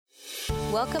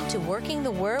Welcome to Working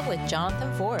the Word with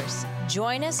Jonathan Force.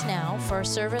 Join us now for a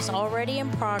service already in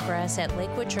progress at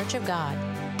Lakewood Church of God.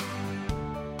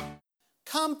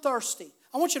 Come thirsty.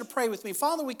 I want you to pray with me.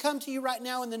 Father, we come to you right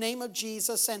now in the name of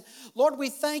Jesus. And Lord, we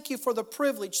thank you for the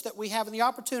privilege that we have and the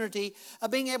opportunity of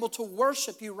being able to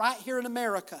worship you right here in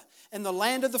America, in the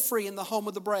land of the free and the home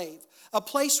of the brave. A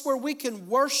place where we can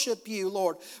worship you,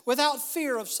 Lord, without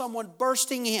fear of someone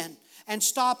bursting in and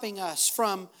stopping us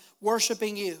from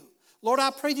worshiping you. Lord,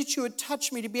 I pray that you would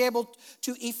touch me to be able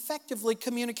to effectively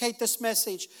communicate this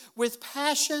message with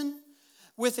passion,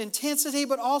 with intensity,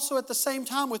 but also at the same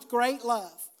time with great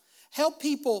love. Help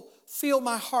people feel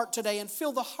my heart today and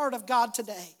feel the heart of God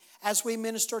today as we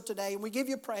minister today. And we give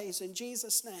you praise in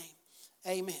Jesus' name.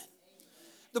 Amen.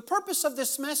 The purpose of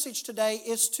this message today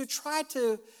is to try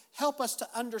to help us to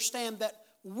understand that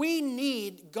we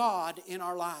need God in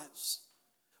our lives.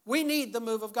 We need the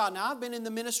move of God. Now, I've been in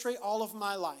the ministry all of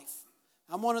my life.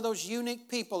 I'm one of those unique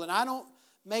people, and I don't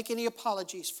make any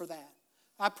apologies for that.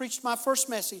 I preached my first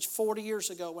message 40 years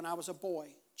ago when I was a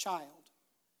child.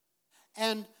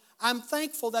 And I'm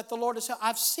thankful that the Lord has helped.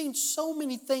 I've seen so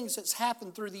many things that's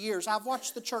happened through the years. I've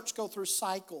watched the church go through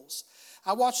cycles.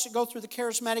 I watched it go through the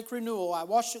charismatic renewal. I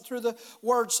watched it through the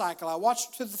word cycle. I watched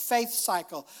it through the faith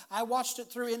cycle. I watched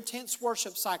it through intense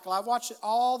worship cycle. I've watched it,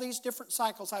 all these different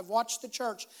cycles. I've watched the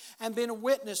church and been a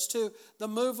witness to the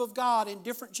move of God in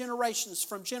different generations,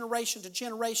 from generation to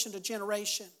generation to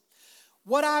generation.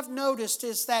 What I've noticed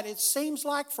is that it seems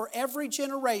like for every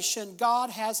generation, God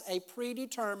has a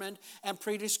predetermined and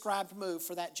prescribed move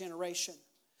for that generation.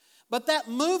 But that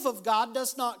move of God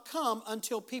does not come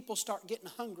until people start getting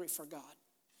hungry for God,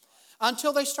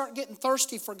 until they start getting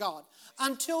thirsty for God,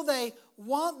 until they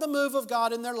want the move of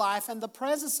God in their life and the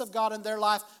presence of God in their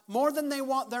life more than they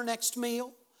want their next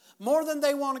meal, more than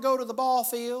they want to go to the ball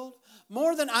field,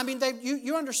 more than,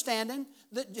 you understanding?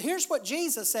 Here's what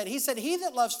Jesus said. He said, he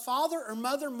that loves father or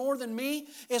mother more than me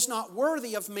is not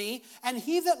worthy of me, and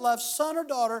he that loves son or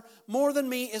daughter more than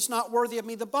me is not worthy of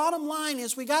me. The bottom line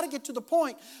is we got to get to the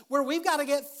point where we've got to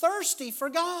get thirsty for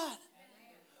God.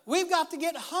 We've got to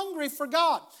get hungry for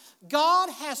God. God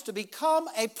has to become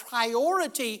a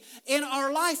priority in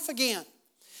our life again.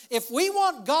 If we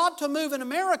want God to move in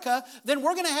America, then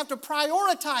we're going to have to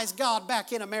prioritize God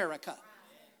back in America.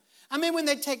 I mean, when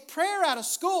they take prayer out of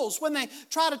schools, when they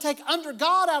try to take under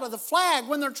God out of the flag,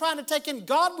 when they're trying to take in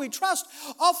God we trust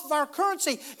off of our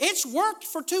currency, it's worked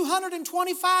for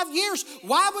 225 years.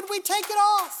 Why would we take it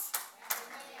off?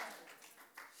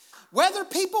 Whether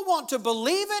people want to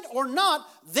believe it or not,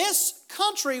 this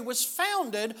country was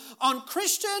founded on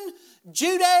Christian,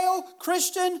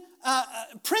 Judeo-Christian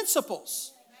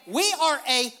principles. We are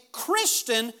a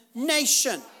Christian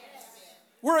nation.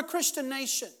 We're a Christian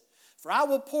nation. For I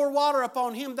will pour water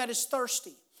upon him that is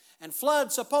thirsty, and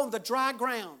floods upon the dry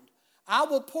ground. I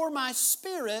will pour my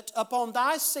spirit upon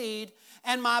thy seed,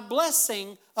 and my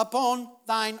blessing upon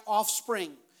thine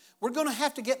offspring. We're going to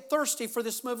have to get thirsty for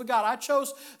this move of God. I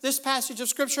chose this passage of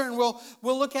Scripture, and we'll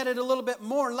look at it a little bit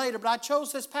more later. But I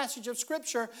chose this passage of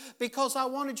Scripture because I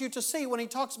wanted you to see when he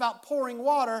talks about pouring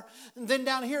water. And then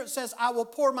down here it says, I will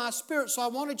pour my spirit. So I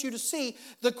wanted you to see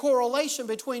the correlation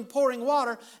between pouring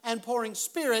water and pouring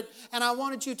spirit. And I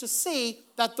wanted you to see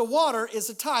that the water is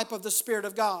a type of the Spirit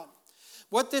of God.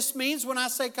 What this means when I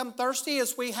say come thirsty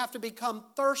is we have to become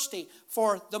thirsty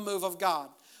for the move of God.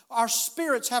 Our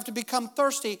spirits have to become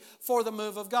thirsty for the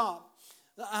move of God.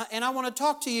 And I want to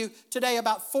talk to you today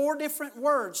about 4 different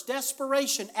words: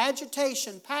 desperation,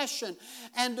 agitation, passion,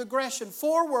 and aggression.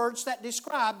 4 words that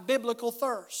describe biblical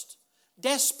thirst.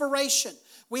 Desperation.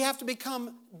 We have to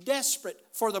become desperate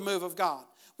for the move of God.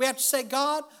 We have to say,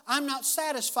 God, I'm not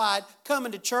satisfied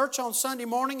coming to church on Sunday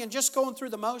morning and just going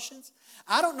through the motions.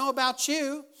 I don't know about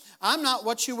you. I'm not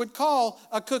what you would call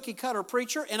a cookie cutter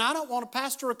preacher, and I don't want to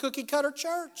pastor a cookie cutter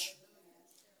church.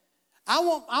 I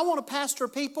want to pastor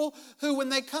people who, when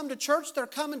they come to church, they're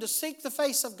coming to seek the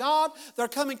face of God. They're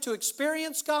coming to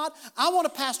experience God. I want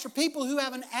to pastor people who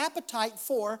have an appetite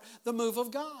for the move of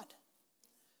God.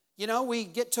 You know, we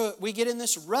get in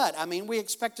this rut. I mean, we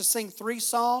expect to sing 3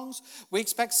 songs. We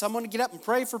expect someone to get up and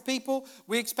pray for people.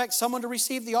 We expect someone to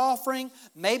receive the offering,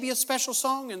 maybe a special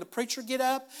song, and the preacher get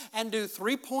up and do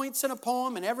 3 points in a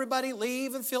poem, and everybody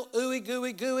leave and feel ooey,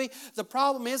 gooey, gooey. The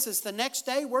problem is the next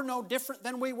day we're no different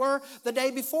than we were the day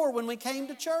before when we came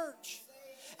to church.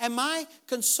 And my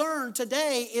concern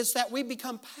today is that we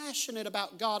become passionate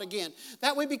about God again,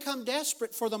 that we become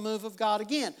desperate for the move of God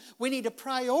again. We need to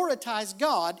prioritize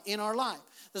God in our life.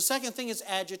 The second thing is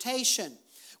agitation.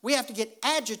 We have to get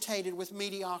agitated with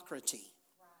mediocrity.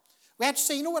 We have to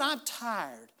say, you know what, I'm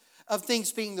tired of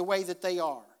things being the way that they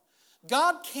are.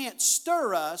 God can't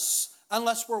stir us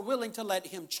unless we're willing to let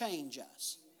Him change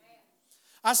us.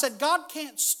 I said, God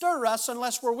can't stir us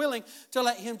unless we're willing to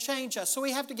let Him change us. So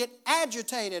we have to get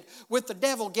agitated with the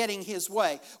devil getting his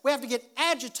way. We have to get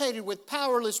agitated with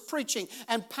powerless preaching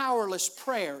and powerless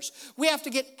prayers. We have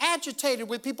to get agitated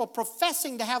with people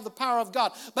professing to have the power of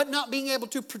God, but not being able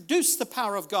to produce the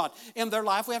power of God in their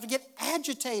life. We have to get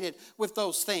agitated with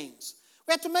those things.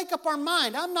 We have to make up our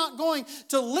mind. I'm not going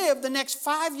to live the next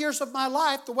 5 years of my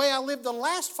life the way I lived the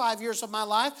last 5 years of my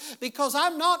life, because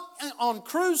I'm not on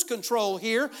cruise control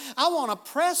here. I want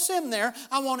to press in there.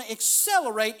 I want to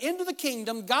accelerate into the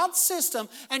kingdom, God's system,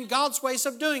 and God's ways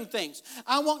of doing things.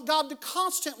 I want God to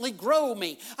constantly grow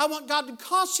me. I want God to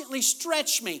constantly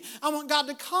stretch me. I want God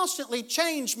to constantly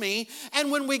change me.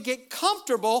 And when we get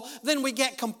comfortable, then we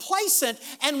get complacent.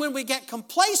 And when we get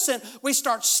complacent, we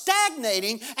start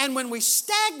stagnating. And when we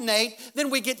stagnate, then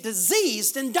we get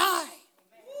diseased and die.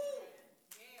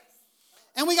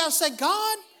 And we got to say,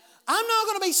 God, I'm not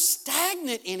going to be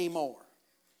stagnant anymore.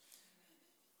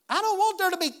 I don't want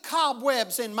there to be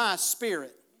cobwebs in my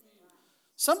spirit.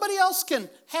 Somebody else can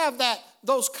have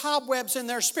those cobwebs in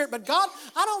their spirit. But God,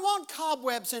 I don't want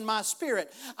cobwebs in my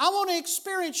spirit. I want to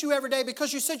experience you every day,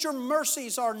 because you said your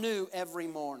mercies are new every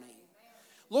morning.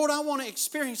 Lord, I want to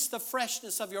experience the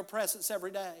freshness of your presence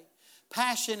every day.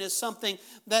 Passion is something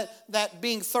that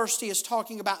being thirsty is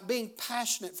talking about. Being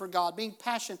passionate for God. Being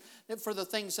passionate for the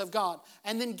things of God.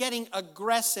 And then getting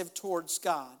aggressive towards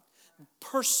God.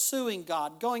 Pursuing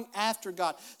God. Going after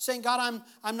God. Saying, God,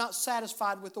 I'm not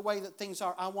satisfied with the way that things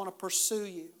are. I want to pursue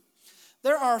you.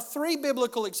 There are 3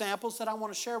 biblical examples that I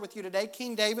want to share with you today.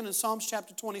 King David in Psalms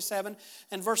chapter 27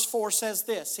 and verse 4 says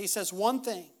this. He says, one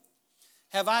thing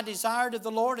have I desired of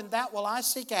the Lord, and that will I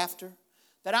seek after,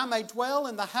 that I may dwell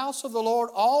in the house of the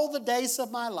Lord all the days of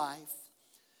my life.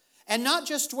 And not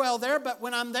just dwell there, but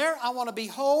when I'm there, I want to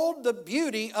behold the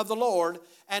beauty of the Lord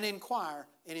and inquire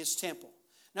in His temple.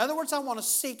 In other words, I want to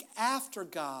seek after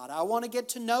God. I want to get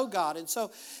to know God. And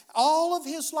so all of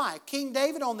his life, King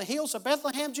David on the hills of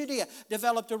Bethlehem, Judea,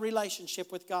 developed a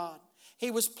relationship with God. He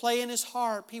was playing his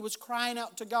harp. He was crying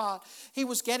out to God. He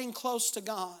was getting close to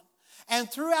God. And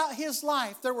throughout his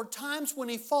life, there were times when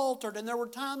he faltered and there were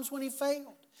times when he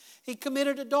failed. He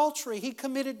committed adultery. He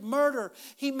committed murder.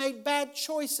 He made bad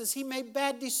choices. He made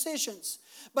bad decisions.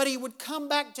 But he would come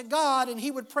back to God and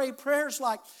he would pray prayers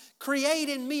like, create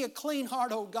in me a clean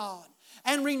heart, O God,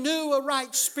 and renew a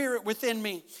right spirit within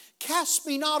me. Cast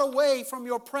me not away from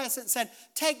your presence and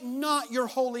take not your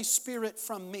Holy Spirit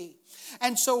from me.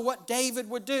 And so what David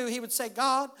would do, he would say,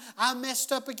 God, I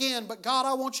messed up again, but God,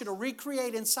 I want you to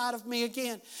recreate inside of me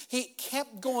again. He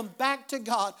kept going back to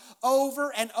God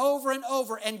over and over and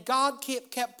over, and God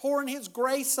kept pouring his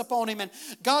grace upon him, and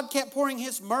God kept pouring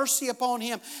his mercy upon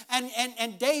him.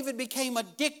 And David became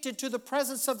addicted to the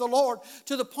presence of the Lord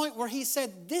to the point where he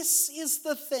said, this is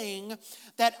the thing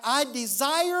that I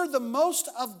desire the most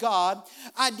of God.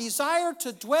 I desire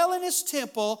to dwell in his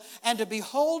temple and to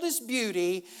behold his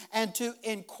beauty and to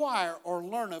inquire or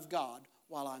learn of God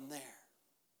while I'm there.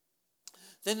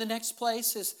 Then the next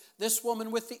place is this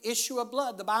woman with the issue of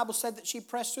blood. The Bible said that she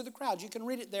pressed through the crowd. You can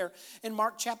read it there in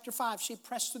Mark chapter 5. She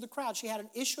pressed through the crowd. She had an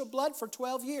issue of blood for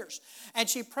 12 years. And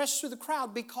she pressed through the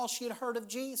crowd because she had heard of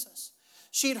Jesus.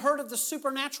 She had heard of the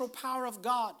supernatural power of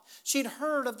God. She had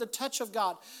heard of the touch of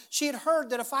God. She had heard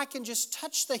that if I can just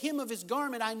touch the hem of his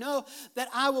garment, I know that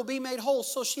I will be made whole.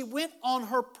 So she went on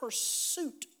her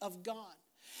pursuit of God.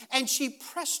 And she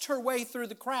pressed her way through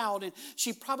the crowd, and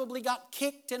she probably got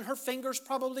kicked, and her fingers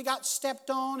probably got stepped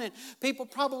on, and people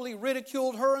probably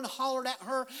ridiculed her and hollered at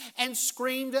her and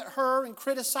screamed at her and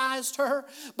criticized her.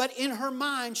 But in her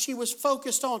mind, she was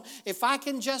focused on, if I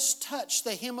can just touch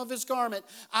the hem of his garment,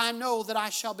 I know that I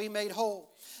shall be made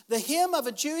whole. The hem of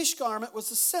a Jewish garment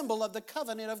was a symbol of the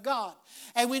covenant of God.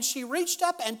 And when she reached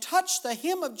up and touched the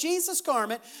hem of Jesus'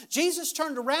 garment, Jesus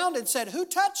turned around and said, who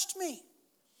touched me?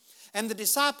 And the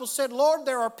disciples said, Lord,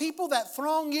 there are people that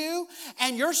throng you,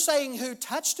 and you're saying, who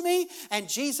touched me? And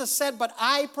Jesus said, but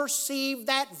I perceive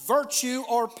that virtue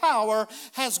or power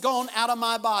has gone out of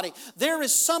my body. There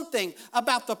is something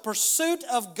about the pursuit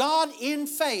of God in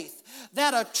faith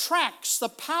that attracts the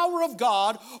power of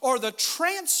God or the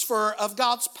transfer of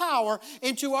God's power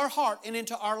into our heart and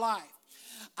into our life.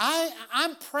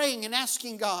 I'm praying and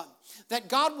asking God that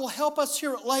God will help us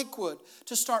here at Lakewood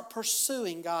to start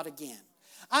pursuing God again.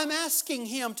 I'm asking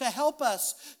him to help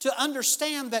us to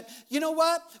understand that, you know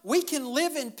what? We can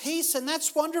live in peace, and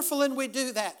that's wonderful, and we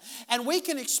do that. And we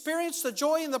can experience the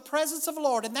joy in the presence of the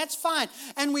Lord, and that's fine,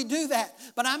 and we do that.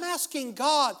 But I'm asking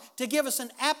God to give us an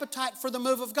appetite for the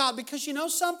move of God, because you know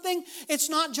something? It's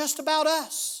not just about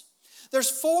us. There's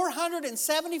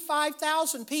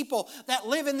 475,000 people that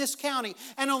live in this county,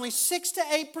 and only 6 to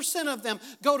 8% of them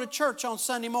go to church on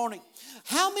Sunday morning.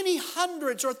 How many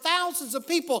hundreds or thousands of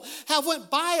people have went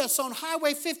by us on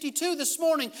Highway 52 this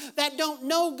morning that don't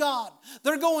know God?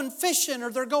 They're going fishing, or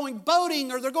they're going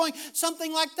boating, or they're going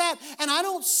something like that. And I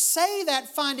don't say that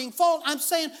finding fault. I'm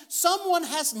saying someone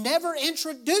has never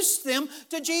introduced them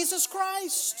to Jesus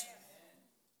Christ.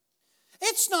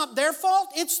 It's not their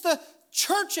fault. It's the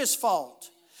church's fault.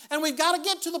 And we've got to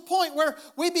get to the point where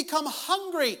we become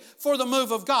hungry for the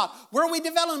move of God, where we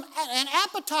develop an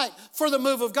appetite for the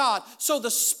move of God, so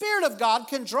the Spirit of God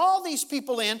can draw these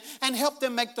people in and help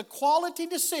them make the quality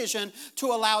decision to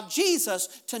allow Jesus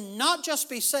to not just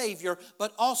be Savior,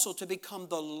 but also to become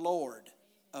the Lord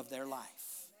of their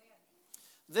life.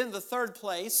 Then the third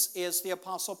place is the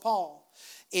Apostle Paul.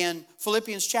 In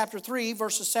Philippians chapter 3,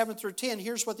 verses 7 through 10,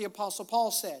 here's what the Apostle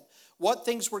Paul said. What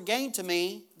things were gained to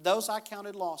me, those I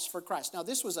counted loss for Christ. Now,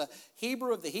 this was a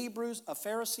Hebrew of the Hebrews, a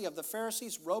Pharisee of the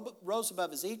Pharisees, rose above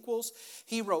his equals.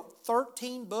 He wrote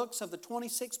 13 books of the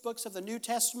 26 books of the New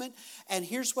Testament. And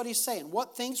here's what he's saying.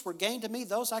 What things were gained to me,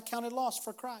 those I counted loss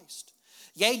for Christ.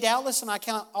 Yea, doubtless, and I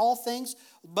count all things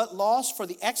but loss for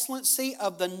the excellency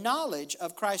of the knowledge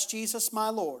of Christ Jesus my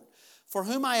Lord, for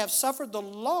whom I have suffered the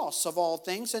loss of all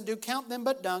things, and do count them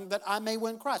but dung, that I may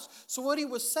win Christ. So what he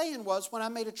was saying was, when I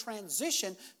made a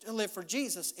transition to live for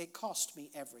Jesus, it cost me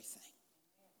everything.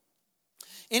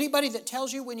 Anybody that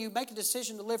tells you when you make a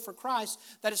decision to live for Christ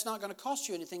that it's not going to cost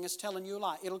you anything is telling you a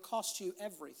lie. It'll cost you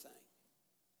everything.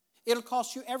 It'll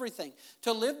cost you everything.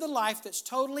 To live the life that's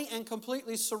totally and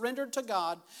completely surrendered to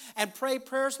God and pray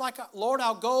prayers like, Lord,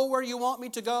 I'll go where you want me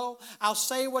to go. I'll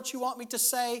say what you want me to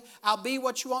say. I'll be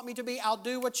what you want me to be. I'll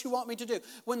do what you want me to do.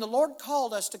 When the Lord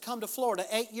called us to come to Florida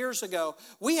 8 years ago,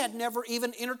 we had never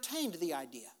even entertained the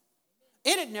idea.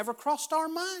 It had never crossed our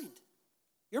mind.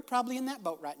 You're probably in that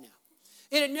boat right now.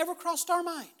 It had never crossed our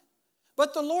mind.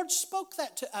 But the Lord spoke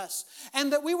that to us,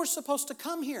 and that we were supposed to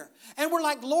come here. And we're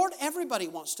like, Lord, everybody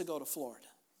wants to go to Florida.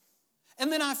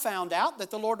 And then I found out that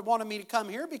the Lord wanted me to come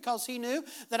here because He knew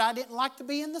that I didn't like to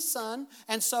be in the sun.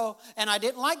 And I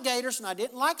didn't like gators, and I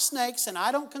didn't like snakes, and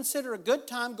I don't consider a good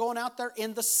time going out there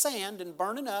in the sand and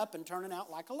burning up and turning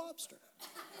out like a lobster.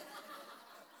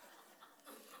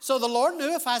 So the Lord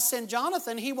knew if I send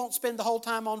Jonathan, he won't spend the whole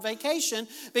time on vacation,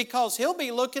 because he'll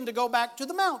be looking to go back to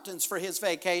the mountains for his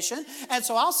vacation. And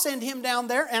so I'll send him down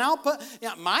there, and I'll put,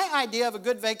 my idea of a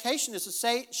good vacation is a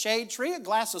shade tree, a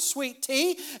glass of sweet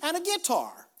tea, and a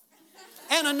guitar,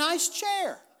 and a nice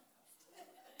chair,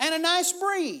 and a nice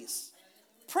breeze.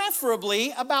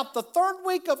 Preferably about the third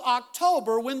week of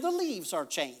October when the leaves are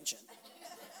changing.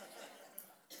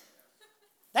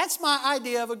 That's my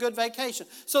idea of a good vacation.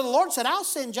 So the Lord said, I'll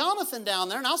send Jonathan down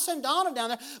there, and I'll send Donna down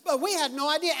there. But we had no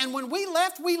idea. And when we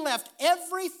left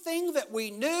everything that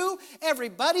we knew,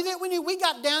 everybody that we knew. We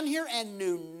got down here and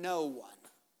knew no one.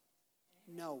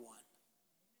 No one.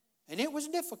 And it was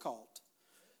difficult.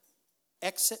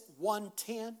 Exit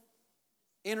 110,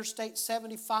 Interstate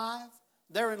 75,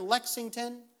 there in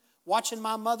Lexington, watching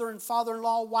my mother and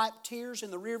father-in-law wipe tears in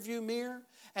the rearview mirror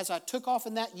as I took off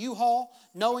in that U-Haul,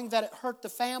 knowing that it hurt the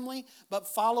family, but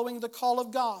following the call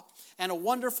of God. And a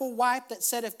wonderful wife that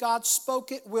said, if God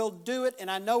spoke it, we'll do it.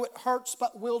 And I know it hurts,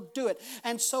 but we'll do it.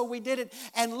 And so we did it.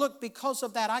 And look, because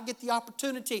of that, I get the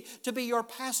opportunity to be your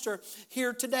pastor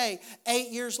here today, 8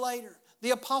 years later.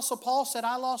 The Apostle Paul said,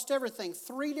 I lost everything.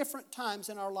 3 different times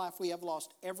in our life we have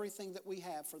lost everything that we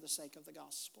have for the sake of the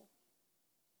gospel.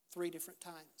 3 different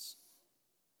times.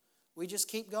 We just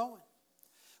keep going.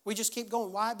 We just keep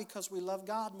going. Why? Because we love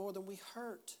God more than we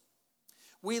hurt.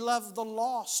 We love the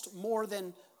lost more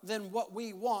than what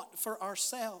we want for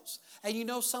ourselves. And you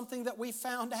know something that we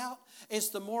found out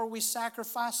is the more we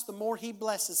sacrifice, the more He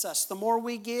blesses us. The more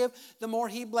we give, the more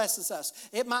He blesses us.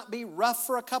 It might be rough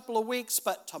for a couple of weeks,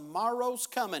 but tomorrow's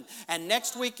coming, and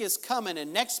next week is coming,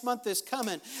 and next month is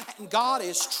coming. And God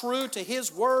is true to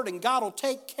His word, and God will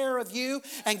take care of you,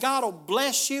 and God will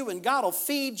bless you, and God will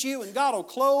feed you, and God will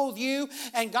clothe you,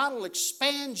 and God will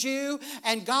expand you,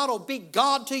 and God will be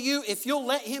God to you if you'll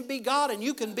let Him be God, and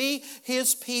you can be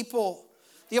His people.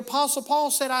 The Apostle Paul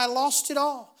said, I lost it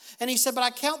all. And he said, but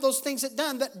I count those things that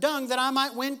dung, that I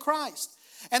might win Christ.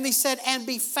 And he said, and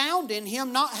be found in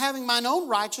Him, not having mine own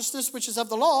righteousness, which is of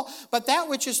the law, but that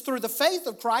which is through the faith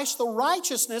of Christ, the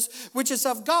righteousness which is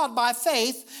of God by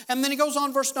faith. And then he goes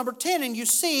on, verse number 10, and you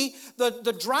see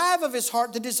the drive of his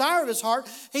heart, the desire of his heart.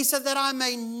 He said, that I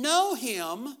may know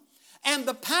Him and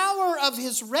the power of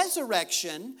His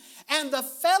resurrection and the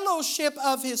fellowship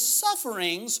of His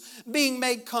sufferings, being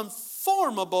made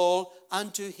conformable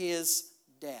unto His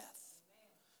death.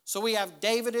 So we have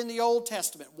David in the Old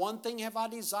Testament. One thing have I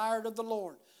desired of the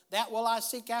Lord, that will I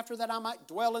seek after, that I might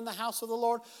dwell in the house of the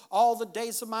Lord all the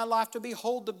days of my life, to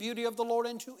behold the beauty of the Lord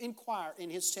and to inquire in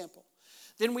his temple.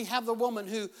 Then we have the woman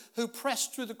who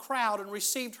pressed through the crowd and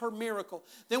received her miracle.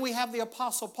 Then we have the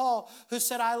Apostle Paul who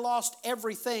said, I lost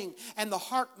everything. And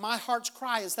my heart's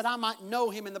cry is that I might know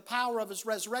him in the power of his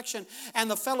resurrection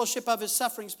and the fellowship of his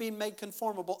sufferings, being made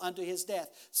conformable unto his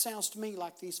death. Sounds to me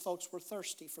like these folks were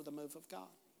thirsty for the move of God.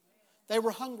 They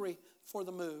were hungry for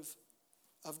the move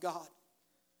of God.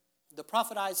 The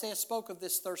prophet Isaiah spoke of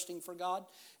this thirsting for God.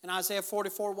 In Isaiah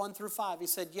 44, 1 through 5, he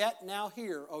said, Yet now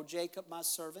hear, O Jacob, my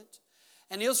servant,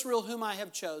 and Israel whom I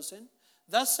have chosen.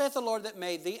 Thus saith the Lord that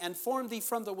made thee, and formed thee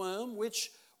from the womb,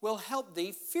 which will help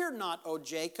thee. Fear not, O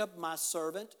Jacob, my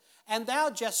servant, and thou,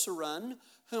 Jeshurun,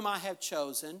 whom I have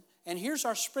chosen. And here's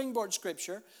our springboard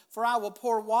scripture. For I will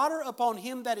pour water upon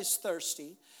him that is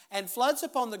thirsty, and floods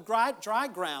upon the dry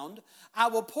ground. I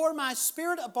will pour my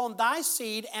spirit upon thy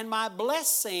seed, and my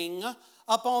blessing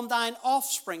upon thine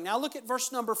offspring. Now look at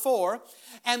verse number 4.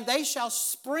 And they shall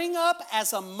spring up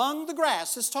as among the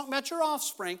grass. This is talking about your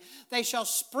offspring. They shall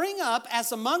spring up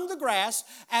as among the grass,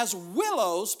 as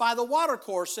willows by the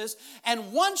watercourses.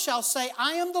 And one shall say,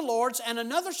 I am the Lord's. And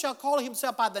another shall call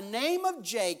himself by the name of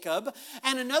Jacob.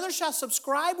 And another shall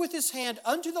subscribe with his hand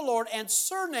unto the Lord, and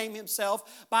surname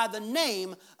himself by the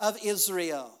name of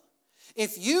Israel.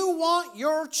 If you want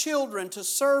your children to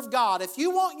serve God, if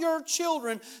you want your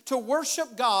children to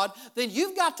worship God, then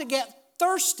you've got to get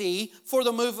thirsty for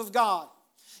the move of God.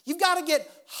 You've got to get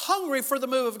hungry for the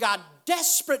move of God,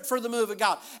 desperate for the move of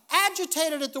God,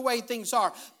 agitated at the way things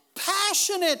are,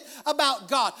 passionate about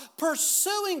God,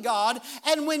 pursuing God.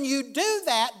 And when you do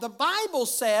that, the Bible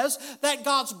says that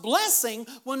God's blessing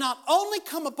will not only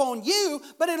come upon you,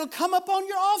 but it'll come upon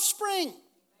your offspring.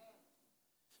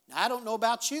 I don't know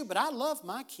about you, but I love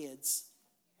my kids.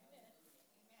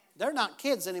 They're not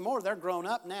kids anymore. They're grown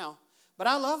up now. But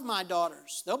I love my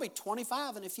daughters. They'll be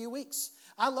 25 in a few weeks.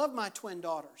 I love my twin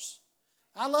daughters.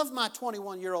 I love my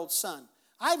 21-year-old son.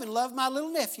 I even love my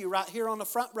little nephew right here on the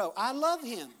front row. I love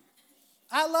him.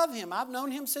 I love him. I've known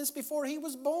him since before he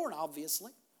was born,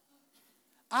 obviously.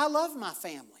 I love my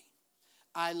family.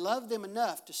 I love them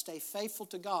enough to stay faithful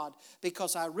to God,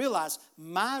 because I realize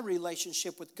my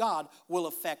relationship with God will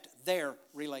affect their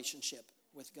relationship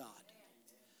with God.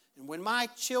 And when my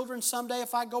children someday,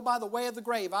 if I go by the way of the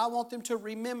grave, I want them to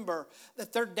remember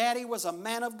that their daddy was a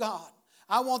man of God.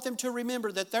 I want them to remember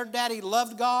that their daddy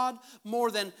loved God more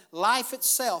than life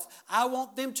itself. I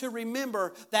want them to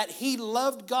remember that he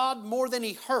loved God more than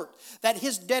he hurt. That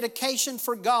his dedication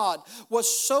for God was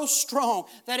so strong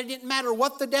that it didn't matter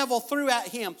what the devil threw at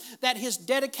him. That his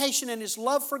dedication and his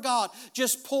love for God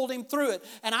just pulled him through it.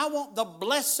 And I want the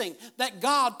blessing that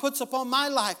God puts upon my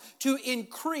life to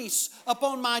increase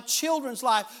upon my children's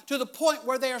life, to the point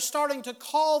where they are starting to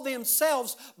call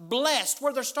themselves blessed,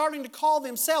 where they're starting to call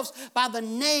themselves by the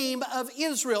name of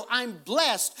Israel. I'm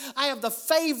blessed. I have the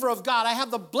favor of God. I have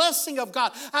the blessing of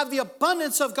God. I have the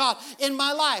abundance of God in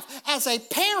my life. As a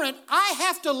parent, I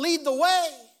have to lead the way.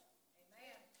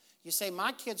 Amen. You say,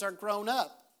 my kids are grown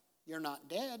up. You're not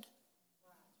dead.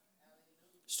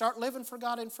 Start living for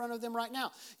God in front of them right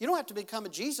now. You don't have to become a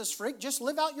Jesus freak. Just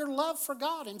live out your love for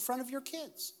God in front of your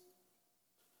kids.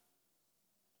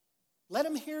 Let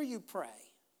them hear you pray.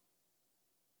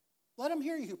 Let them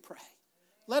hear you pray.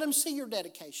 Let them see your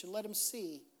dedication. Let them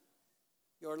see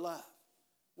your love.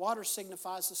 Water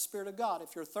signifies the Spirit of God.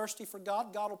 If you're thirsty for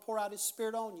God, God will pour out His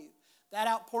Spirit on you. That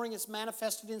outpouring is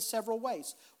manifested in several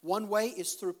ways. One way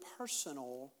is through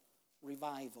personal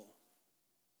revival.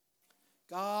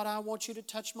 God, I want you to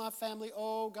touch my family.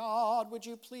 Oh, God, would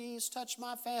you please touch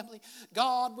my family?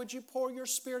 God, would you pour your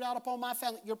Spirit out upon my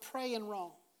family? You're praying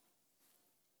wrong.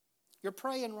 You're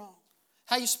praying wrong.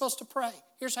 How are you supposed to pray?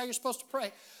 Here's how you're supposed to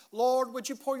pray. Lord, would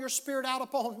you pour your Spirit out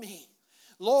upon me?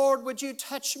 Lord, would you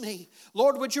touch me?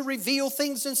 Lord, would you reveal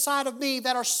things inside of me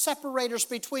that are separators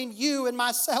between you and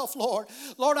myself, Lord?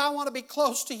 Lord, I want to be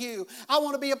close to you. I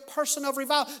want to be a person of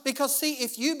revival. Because see,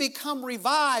 if you become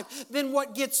revived, then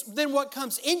what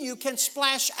comes in you can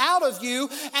splash out of you,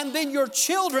 and then your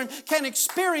children can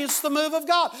experience the move of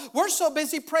God. We're so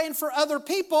busy praying for other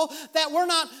people that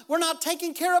we're not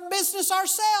taking care of business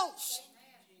ourselves.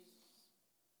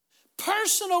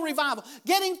 Personal revival,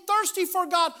 getting thirsty for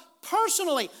God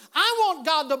personally. I want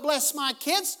God to bless my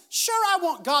kids. Sure, I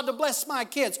want God to bless my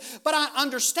kids. But I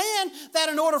understand that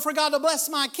in order for God to bless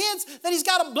my kids, that He's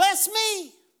got to bless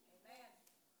me.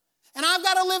 And I've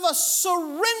got to live a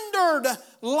surrendered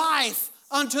life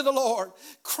unto the Lord,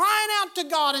 crying out to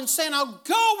God and saying, I'll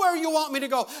go where you want me to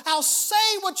go. I'll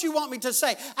say what you want me to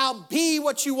say. I'll be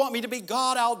what you want me to be.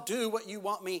 God, I'll do what you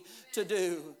want me to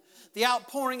do. The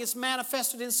outpouring is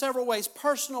manifested in several ways.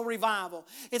 Personal revival.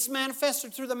 It's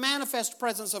manifested through the manifest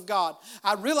presence of God.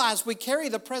 I realize we carry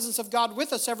the presence of God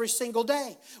with us every single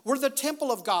day. We're the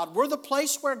temple of God. We're the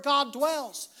place where God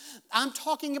dwells. I'm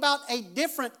talking about a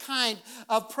different kind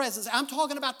of presence. I'm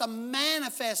talking about the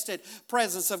manifested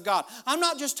presence of God. I'm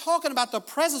not just talking about the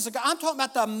presence of God. I'm talking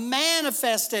about the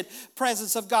manifested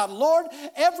presence of God. Lord,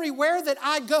 everywhere that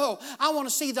I go, I want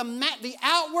to see the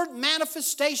outward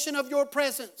manifestation of your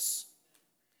presence.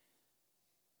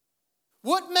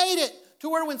 What made it to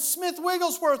where when Smith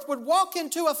Wigglesworth would walk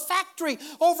into a factory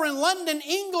over in London,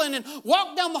 England, and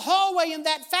walk down the hallway in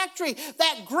that factory,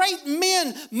 that great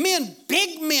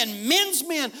big men, men's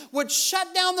men, would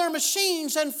shut down their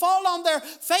machines and fall on their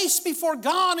face before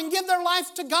God and give their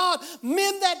life to God.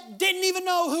 Men that didn't even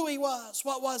know who He was.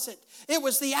 What was it? It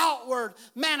was the outward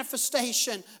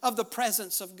manifestation of the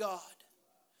presence of God.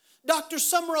 Dr.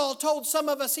 Summerall told some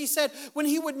of us, he said, when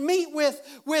he would meet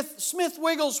with Smith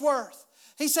Wigglesworth,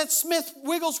 he said Smith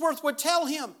Wigglesworth would tell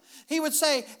him, he would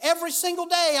say, every single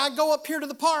day I go up here to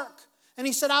the park. And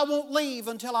he said, I won't leave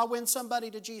until I win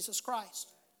somebody to Jesus Christ.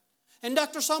 And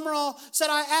Dr. Summerall said,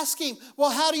 I asked him,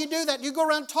 well, how do you do that? Do you go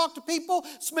around and talk to people?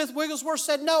 Smith Wigglesworth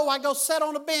said, no, I go sit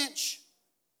on a bench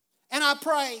and I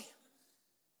pray.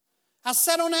 I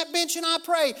sat on that bench and I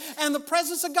prayed. And the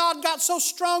presence of God got so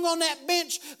strong on that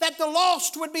bench that the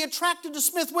lost would be attracted to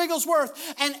Smith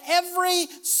Wigglesworth. And every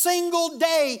single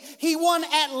day he won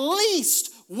at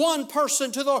least one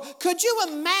person to the Lord. Could you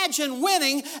imagine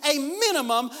winning a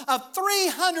minimum of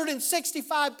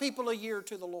 365 people a year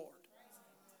to the Lord?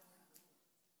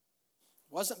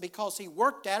 It wasn't because he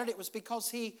worked at it. It was because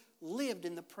he lived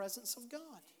in the presence of God.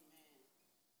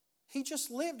 He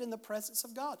just lived in the presence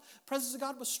of God. The presence of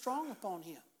God was strong upon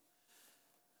him.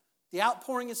 The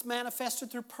outpouring is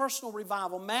manifested through personal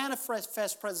revival,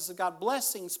 manifest presence of God,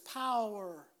 blessings,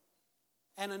 power,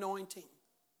 and anointing.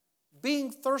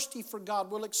 Being thirsty for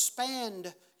God will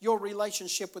expand your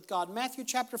relationship with God. Matthew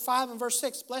chapter 5 and verse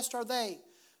 6, blessed are they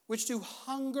which do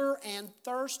hunger and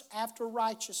thirst after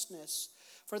righteousness,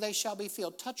 for they shall be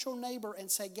filled. Touch your neighbor and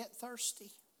say, get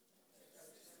thirsty.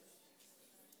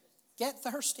 Get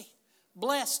thirsty.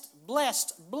 Blessed,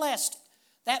 blessed, blessed.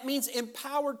 That means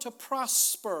empowered to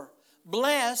prosper.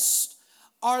 Blessed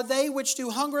are they which do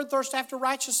hunger and thirst after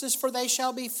righteousness, for they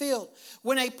shall be filled.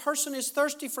 When a person is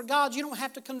thirsty for God, you don't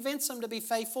have to convince them to be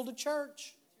faithful to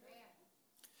church.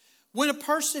 When a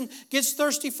person gets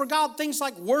thirsty for God, things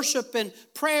like worship and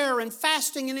prayer and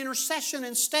fasting and intercession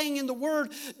and staying in the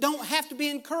Word don't have to be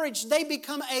encouraged. They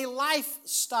become a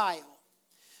lifestyle.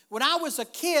 When I was a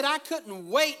kid, I couldn't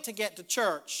wait to get to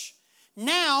church.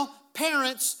 Now,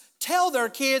 parents tell their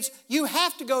kids, you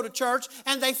have to go to church,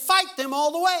 and they fight them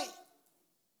all the way.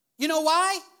 You know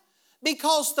why?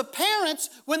 Because the parents,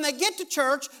 when they get to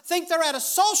church, think they're at a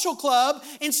social club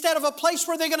instead of a place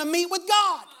where they're going to meet with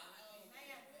God.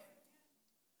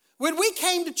 When we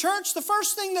came to church, the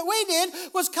first thing that we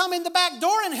did was come in the back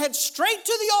door and head straight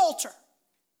to the altar.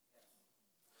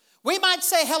 We might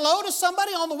say hello to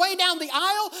somebody on the way down the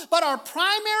aisle, but our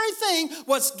primary thing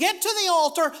was get to the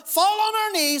altar, fall on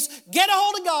our knees, get a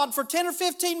hold of God for 10 or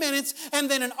 15 minutes, and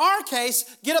then in our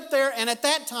case, get up there, and at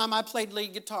that time I played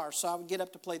lead guitar, so I would get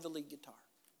up to play the lead guitar.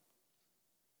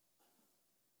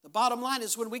 The bottom line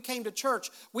is when we came to church,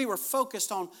 we were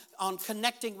focused on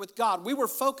connecting with God. We were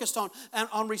focused on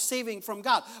receiving from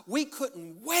God. We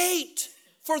couldn't wait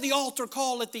for the altar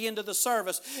call at the end of the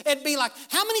service. It'd be like,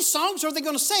 how many songs are they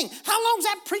going to sing? How long is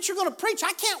that preacher going to preach?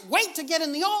 I can't wait to get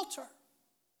in the altar.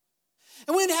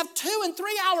 And we'd have 2 and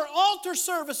 3 hour altar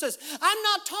services. I'm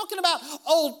not talking about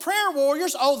old prayer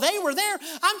warriors. Oh, they were there.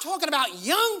 I'm talking about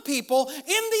young people in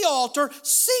the altar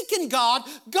seeking God,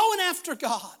 going after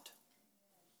God.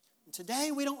 And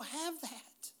today we don't have that.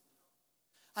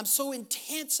 I'm so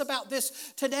intense about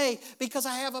this today because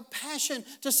I have a passion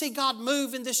to see God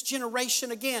move in this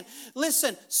generation again.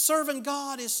 Listen, serving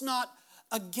God is not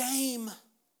a game.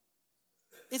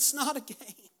 It's not a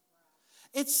game.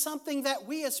 It's something that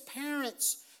we as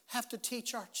parents have to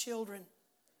teach our children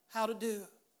how to do.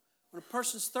 When a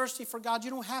person's thirsty for God,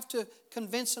 you don't have to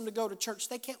convince them to go to church.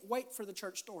 They can't wait for the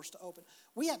church doors to open.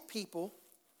 We have people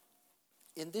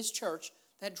in this church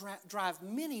that drive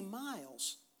many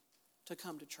miles to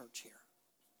come to church here.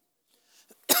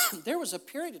 There was a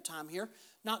period of time here,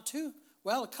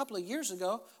 a couple of years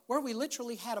ago, where we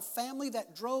literally had a family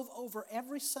that drove over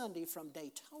every Sunday from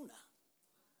Daytona.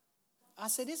 I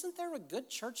said, isn't there a good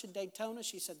church in Daytona?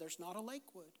 She said, there's not a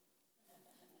Lakewood.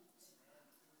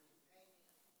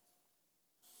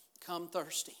 come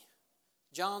thirsty.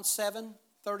 John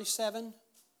 7:37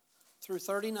 through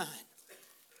 39.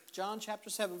 John chapter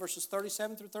 7, verses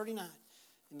 37 through 39.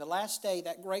 In the last day,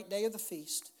 that great day of the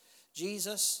feast,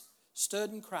 Jesus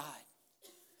stood and cried,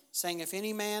 saying, if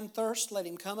any man thirst, let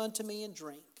him come unto me and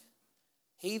drink.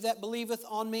 He that believeth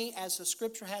on me, as the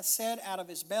Scripture hath said, out of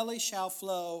his belly shall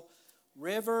flow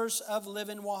rivers of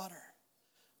living water.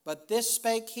 But this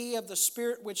spake he of the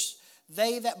Spirit which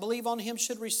they that believe on him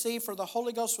should receive, for the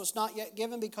Holy Ghost was not yet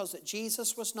given, because that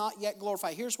Jesus was not yet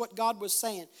glorified. Here's what God was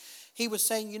saying. He was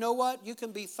saying, you know what? You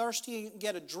can be thirsty, you can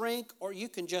get a drink, or you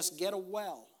can just get a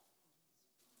well.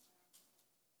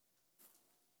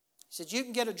 He said, you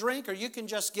can get a drink or you can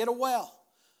just get a well.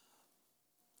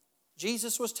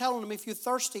 Jesus was telling them, if you're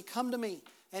thirsty, come to me.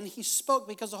 And he spoke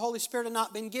because the Holy Spirit had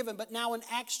not been given. But now in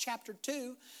Acts chapter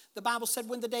 2, the Bible said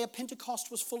when the day of Pentecost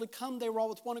was fully come, they were all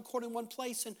with one accord in one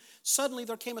place. And suddenly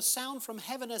there came a sound from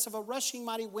heaven as of a rushing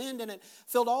mighty wind, and it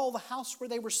filled all the house where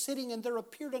they were sitting. And there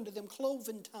appeared unto them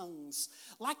cloven tongues,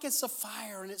 like as of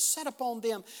fire, and it set upon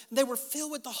them. And they were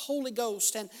filled with the Holy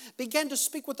Ghost and began to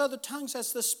speak with other tongues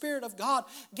as the Spirit of God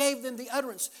gave them the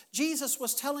utterance. Jesus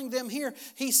was telling them here,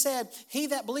 he said, he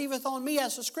that believeth on me,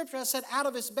 as the Scripture has said, out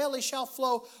of his belly shall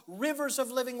flow rivers of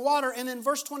living water. And then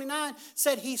verse 29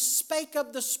 said, he spake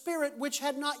of the Spirit which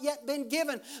had not yet been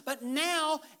given, but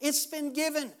now it's been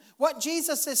given. What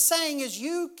Jesus is saying is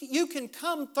you can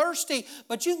come thirsty,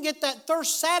 but you can get that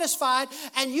thirst satisfied,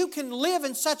 and you can live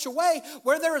in such a way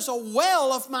where there is a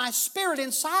well of my Spirit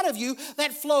inside of you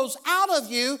that flows out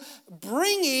of you,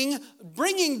 bringing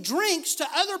drinks to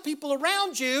other people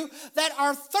around you that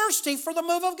are thirsty for the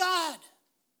move of God.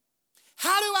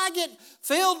 How do I get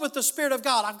filled with the Spirit of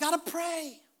God? I've got to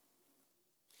pray.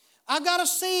 I've got to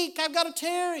seek. I've got to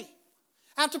tarry.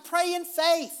 I have to pray in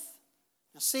faith.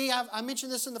 Now see, I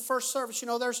mentioned this in the first service. You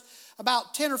know, there's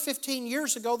about 10 or 15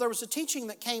 years ago, there was a teaching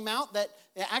that came out that,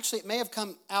 actually it may have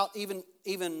come out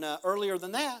even earlier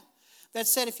than that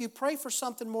said if you pray for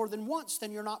something more than once,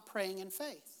 then you're not praying in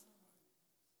faith.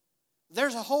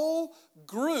 There's a whole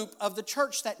group of the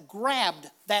church that grabbed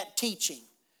that teaching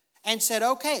and said,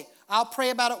 okay, I'll pray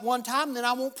about it one time, and then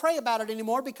I won't pray about it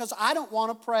anymore because I don't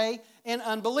want to pray in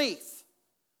unbelief.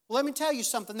 Well, let me tell you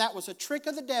something. That was a trick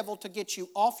of the devil to get you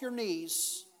off your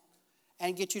knees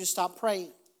and get you to stop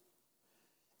praying.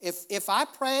 If I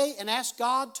pray and ask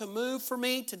God to move for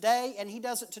me today, and He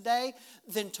does it today,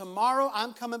 then tomorrow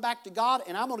I'm coming back to God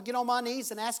and I'm going to get on my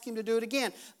knees and ask Him to do it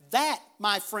again. That,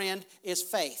 my friend, is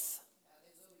faith.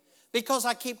 Because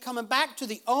I keep coming back to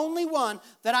the only one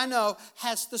that I know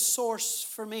has the source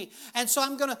for me. And so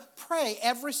I'm going to pray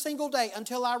every single day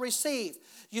until I receive.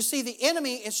 You see, the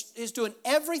enemy is doing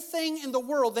everything in the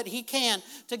world that he can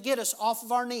to get us off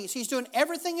of our knees. He's doing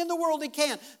everything in the world he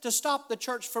can to stop the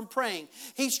church from praying.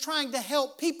 He's trying to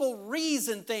help people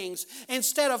reason things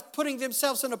instead of putting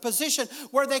themselves in a position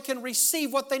where they can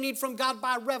receive what they need from God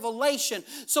by revelation.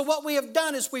 So what we have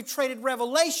done is we've traded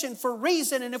revelation for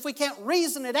reason. And if we can't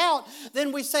reason it out,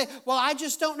 then we say, well, I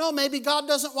just don't know. Maybe God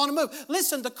doesn't want to move.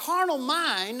 Listen, the carnal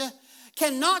mind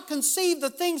cannot conceive the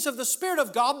things of the Spirit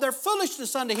of God. They're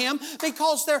foolishness unto him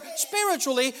because they're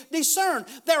spiritually discerned.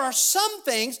 There are some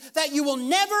things that you will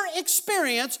never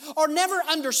experience or never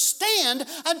understand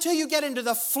until you get into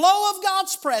the flow of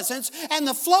God's presence and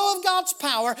the flow of God's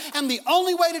power. And the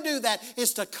only way to do that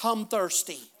is to come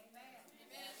thirsty.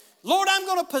 Lord, I'm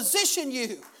going to position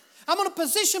you. I'm going to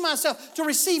position myself to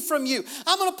receive from you.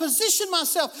 I'm going to position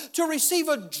myself to receive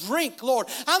a drink, Lord.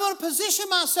 I'm going to position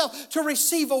myself to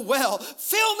receive a well.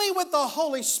 Fill me with the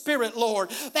Holy Spirit, Lord,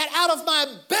 that out of my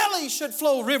belly should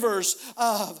flow rivers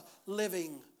of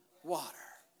living water.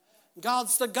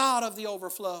 God's the God of the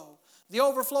overflow. The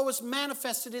overflow is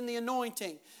manifested in the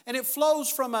anointing, and it flows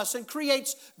from us and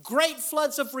creates great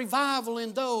floods of revival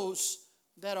in those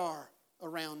that are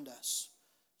around us.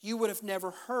 You would have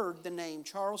never heard the name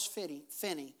Charles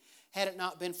Finney had it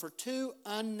not been for two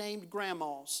unnamed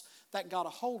grandmas that got a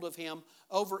hold of him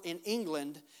over in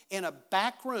England in a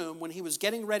back room when he was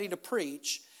getting ready to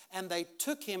preach. And they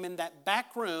took him in that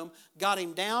back room, got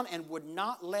him down, and would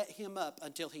not let him up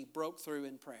until he broke through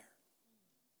in prayer.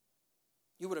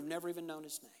 You would have never even known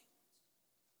his name.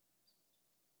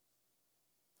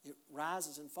 It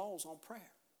rises and falls on prayer.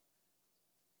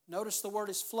 Notice the word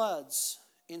is floods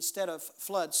instead of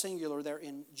flood singular there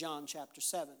in John chapter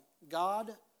 7.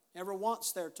 God never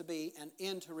wants there to be an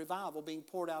end to revival being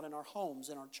poured out in our homes,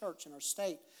 in our church, in our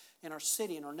state, in our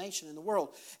city, in our nation, in the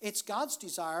world. It's God's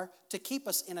desire to keep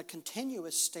us in a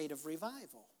continuous state of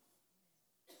revival.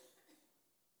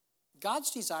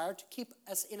 God's desire to keep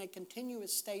us in a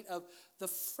continuous state of the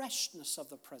freshness of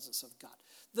the presence of God,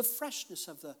 the freshness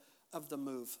of the of the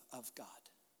move of God.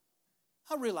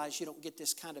 I realize you don't get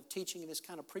this kind of teaching and this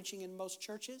kind of preaching in most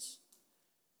churches.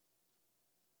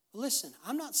 Listen,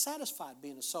 I'm not satisfied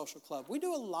being a social club. We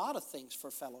do a lot of things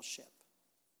for fellowship.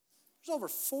 There's over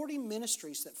 40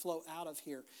 ministries that flow out of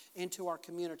here into our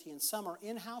community, and some are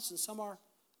in-house and some are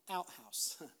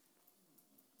out-house.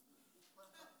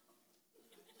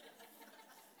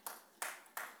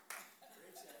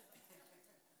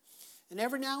 And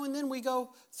every now and then we go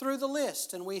through the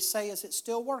list and we say, is it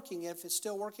still working? If it's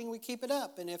still working, we keep it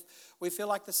up. And if we feel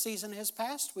like the season has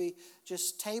passed, we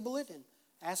just table it and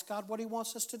ask God what He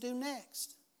wants us to do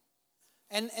next.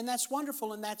 And that's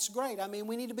wonderful and that's great. I mean,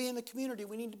 we need to be in the community.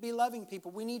 We need to be loving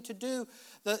people. We need to do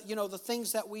the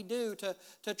things that we do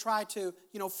to try to,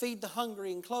 feed the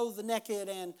hungry and clothe the naked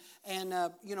and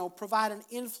provide an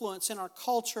influence in our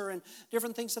culture and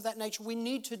different things of that nature. We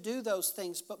need to do those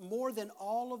things. But more than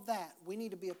all of that, we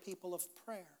need to be a people of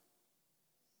prayer.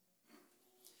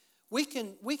 We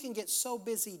can get so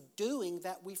busy doing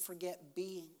that we forget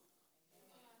being.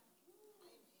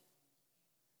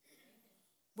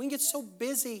 We can get so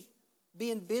busy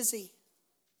being busy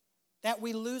that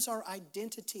we lose our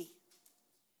identity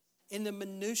in the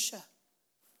minutia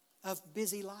of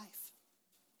busy life.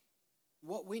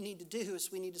 What we need to do is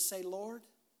we need to say, Lord,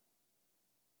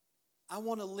 I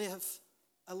want to live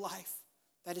a life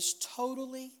that is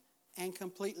totally and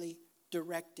completely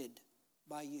directed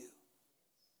by you.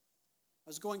 I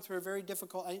was going through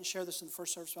I didn't share this in the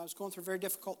first service, but I was going through a very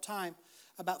difficult time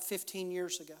about 15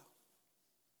 years ago.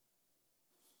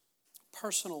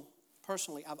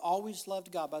 Personally, I've always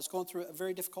loved God, but I was going through a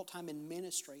very difficult time in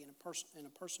ministry, in a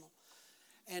personal.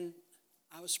 And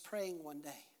I was praying one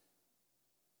day.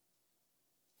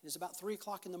 It was about 3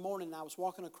 o'clock in the morning, and I was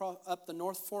walking up the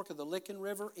North Fork of the Licking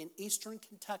River in eastern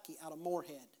Kentucky out of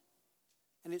Moorhead.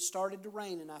 And it started to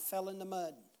rain, and I fell in the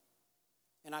mud.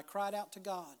 And I cried out to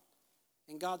God.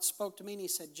 And God spoke to me, and He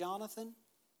said, Jonathan,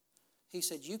 He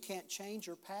said, you can't change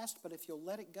your past, but if you'll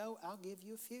let it go, I'll give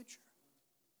you a future.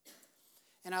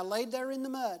 And I laid there in the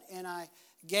mud and I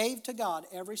gave to God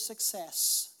every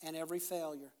success and every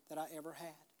failure that I ever had.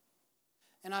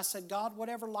 And I said, God,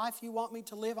 whatever life you want me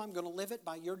to live, I'm going to live it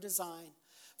by your design.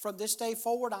 From this day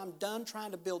forward, I'm done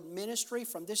trying to build ministry.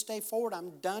 From this day forward,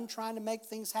 I'm done trying to make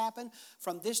things happen.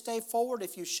 From this day forward,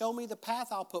 if you show me the path,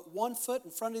 I'll put one foot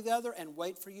in front of the other and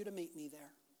wait for you to meet me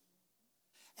there.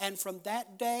 And from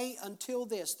that day until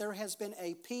this, there has been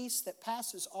a peace that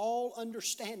passes all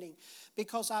understanding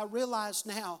because I realize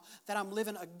now that I'm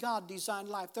living a God-designed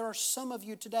life. There are some of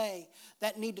you today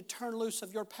that need to turn loose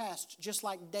of your past just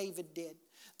like David did.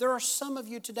 There are some of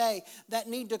you today that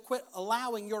need to quit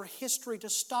allowing your history to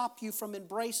stop you from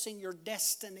embracing your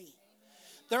destiny.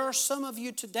 There are some of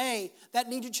you today that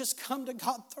need to just come to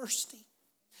God thirsty.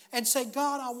 And say,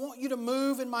 God, I want you to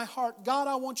move in my heart. God,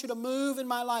 I want you to move in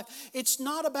my life. It's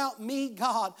not about me,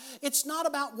 God. It's not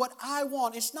about what I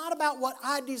want. It's not about what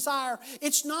I desire.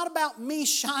 It's not about me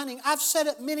shining. I've said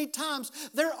it many times.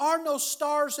 There are no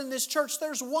stars in this church.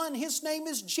 There's one. His name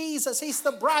is Jesus. He's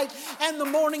the bright and the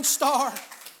morning star.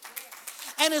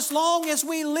 And as long as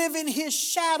we live in His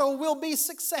shadow, we'll be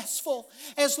successful.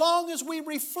 As long as we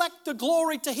reflect the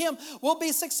glory to Him, we'll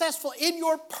be successful. In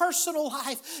your personal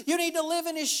life, you need to live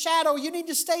in His shadow. You need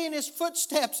to stay in His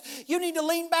footsteps. You need to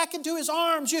lean back into His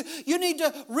arms. You need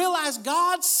to realize,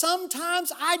 God,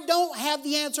 sometimes I don't have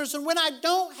the answers. And when I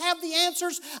don't have the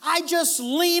answers, I just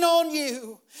lean on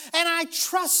you. And I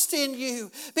trust in you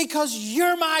because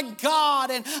you're my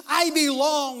God and I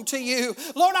belong to you.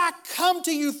 Lord, I come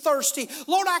to you thirsty.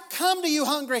 Lord, I come to you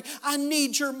hungry. I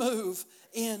need your move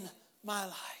in my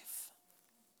life.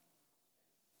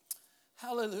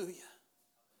 Hallelujah.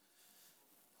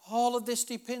 All of this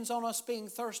depends on us being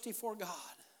thirsty for God.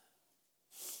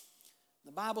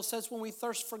 The Bible says when we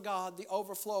thirst for God, the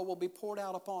overflow will be poured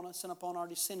out upon us and upon our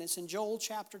descendants. In Joel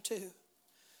chapter 2.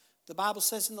 The Bible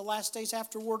says in the last days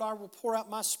afterward, I will pour out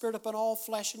my spirit upon all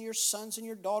flesh, and your sons and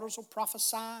your daughters will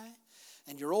prophesy,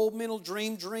 and your old men will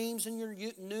dream dreams, and your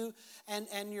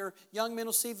your young men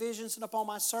will see visions, and upon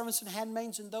my servants and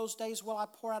handmaids in those days will I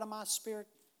pour out of my spirit,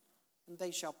 and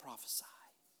they shall prophesy.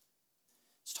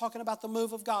 It's talking about the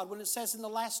move of God. When it says in the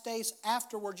last days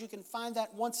afterward, you can find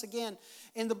that once again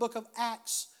in the book of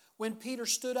Acts. When Peter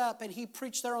stood up and he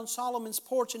preached there on Solomon's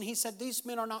porch and he said, these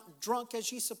men are not drunk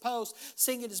as ye suppose,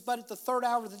 seeing it is but at the third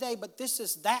hour of the day, but this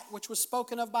is that which was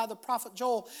spoken of by the prophet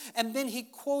Joel. And then he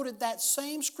quoted that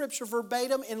same scripture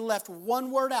verbatim and left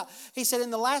one word out. He said, in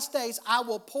the last days, I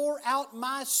will pour out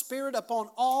my spirit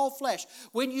upon all flesh.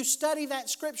 When you study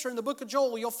that scripture in the book of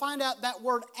Joel, you'll find out that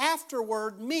word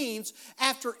afterward means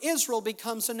after Israel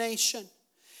becomes a nation.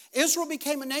 Israel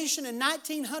became a nation in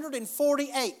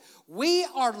 1948. We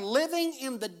are living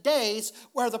in the days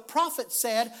where the prophet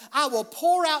said, I will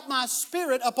pour out my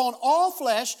Spirit upon all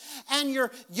flesh, and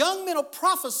your young men will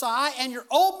prophesy, and your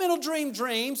old men will dream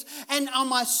dreams, and on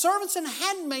my servants and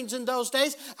handmaids in those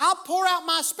days, I'll pour out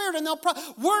my Spirit, and they'll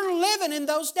We're living in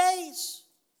those days.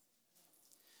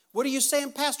 What are you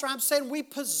saying, Pastor? I'm saying we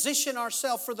position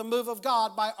ourselves for the move of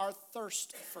God by our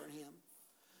thirst for Him.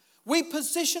 We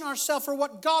position ourselves for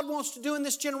what God wants to do in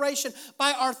this generation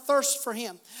by our thirst for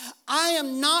Him. I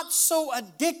am not so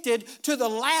addicted to the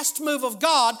last move of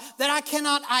God that I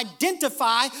cannot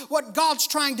identify what God's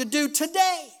trying to do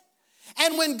today.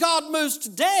 And when God moves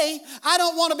today, I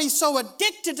don't want to be so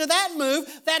addicted to that move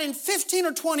that in 15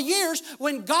 or 20 years,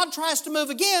 when God tries to move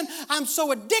again, I'm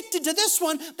so addicted to this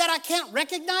one that I can't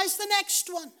recognize the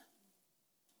next one.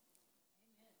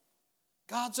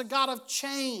 God's a God of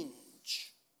change.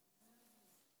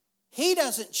 He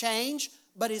doesn't change,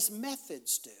 but His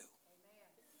methods do.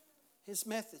 His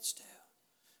methods do.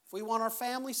 If we want our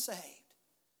family saved,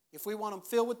 if we want them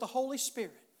filled with the Holy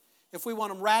Spirit, if we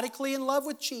want them radically in love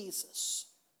with Jesus,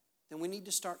 then we need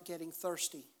to start getting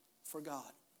thirsty for God.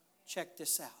 Check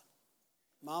this out.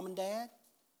 Mom and Dad,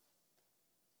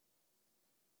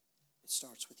 it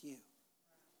starts with you.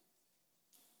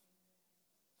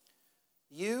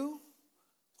 You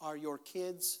are your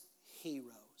kids'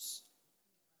 heroes.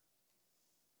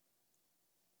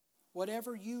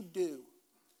 Whatever you do,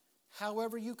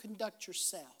 however you conduct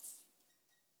yourself,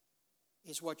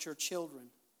 is what your children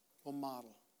will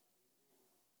model.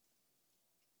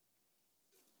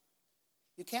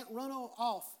 You can't run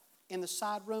off in the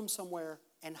side room somewhere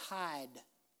and hide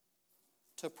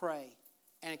to pray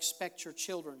and expect your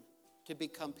children to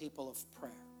become people of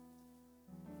prayer.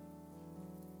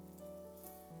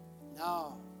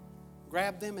 No.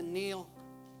 Grab them and kneel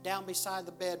down beside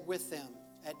the bed with them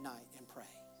at night and pray.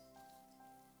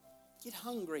 Get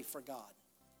hungry for God.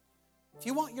 If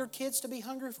you want your kids to be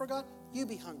hungry for God, you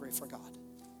be hungry for God.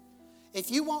 If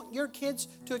you want your kids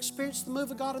to experience the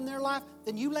move of God in their life,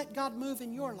 then you let God move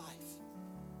in your life.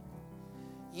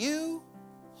 You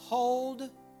hold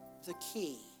the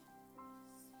key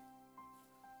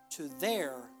to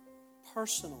their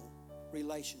personal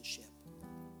relationship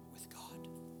with God.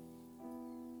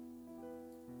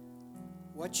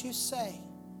 What you say,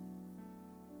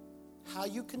 how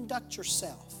you conduct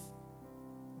yourself,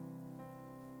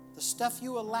 the stuff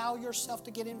you allow yourself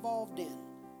to get involved in,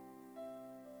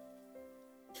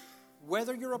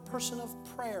 whether you're a person of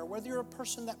prayer, whether you're a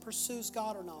person that pursues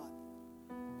God or not,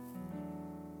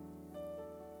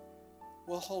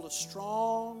 will hold a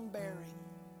strong bearing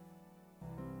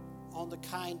on the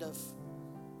kind of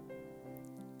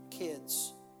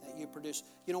kids that you produce.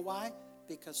 You know why?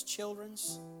 Because children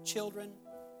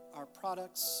are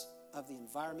products of the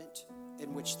environment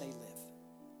in which they live.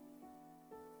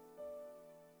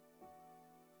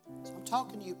 So I'm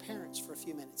talking to you parents for a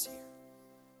few minutes here.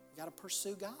 You got to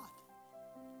pursue God.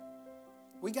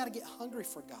 We got to get hungry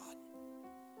for God.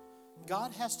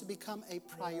 God has to become a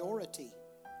priority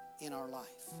in our life.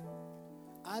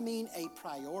 I mean a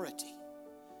priority.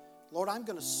 Lord, I'm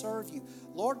going to serve you.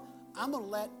 Lord, I'm going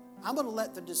to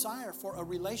let the desire for a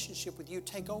relationship with you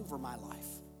take over my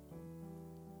life.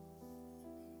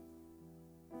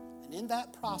 And in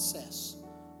that process,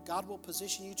 God will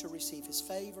position you to receive His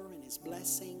favor and His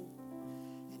blessing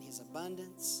and His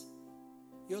abundance.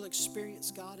 You'll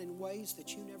experience God in ways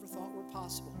that you never thought were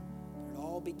possible. But it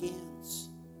all begins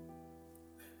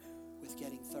with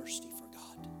getting thirsty for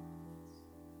God.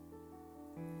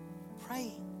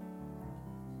 Praying.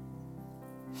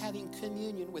 Having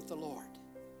communion with the Lord.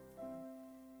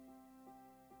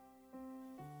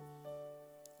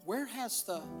 Where has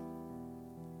the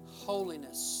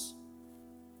holiness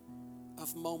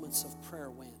of moments of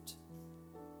prayer went?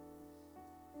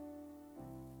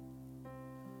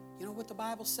 You know what the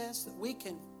Bible says? That we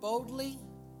can boldly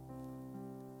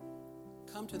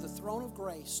come to the throne of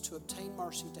grace to obtain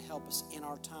mercy to help us in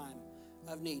our time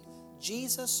of need.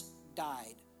 Jesus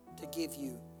died to give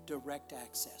you direct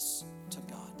access to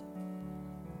God.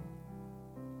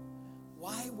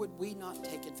 Why would we not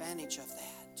take advantage of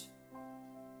that?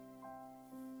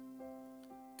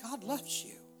 God loves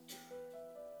you.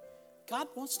 God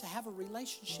wants to have a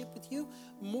relationship with you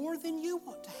more than you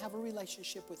want to have a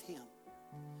relationship with Him.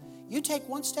 You take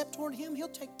one step toward Him, He'll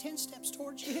take 10 steps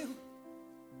towards you.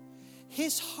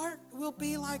 His heart will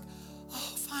be like,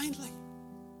 oh, finally.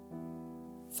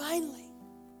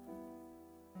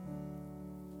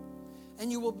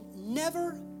 And you will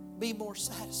never be more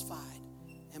satisfied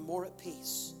and more at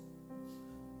peace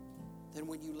than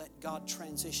when you let God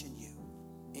transition you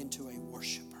into a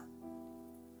worshiper.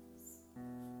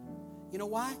 You know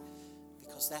why?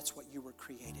 Because that's what you were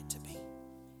created to be.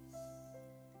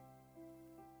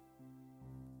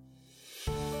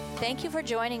 Thank you for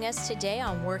joining us today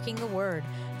on Working the Word.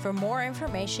 For more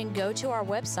information, go to our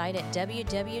website at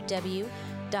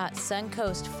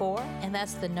www.suncoast4, and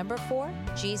that's the number 4,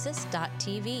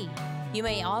 Jesus.tv. You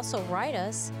may also write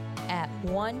us at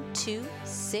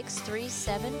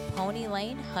 12637 Pony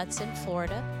Lane, Hudson,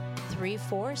 Florida,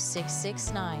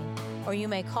 34669. Or you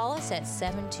may call us at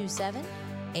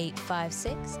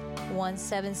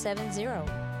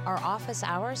 727-856-1770. Our office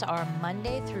hours are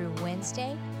Monday through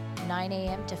Wednesday, 9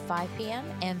 a.m. to 5 p.m.,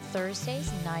 and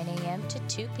Thursdays, 9 a.m. to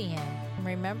 2 p.m. And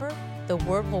remember, the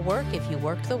Word will work if you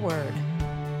work the Word.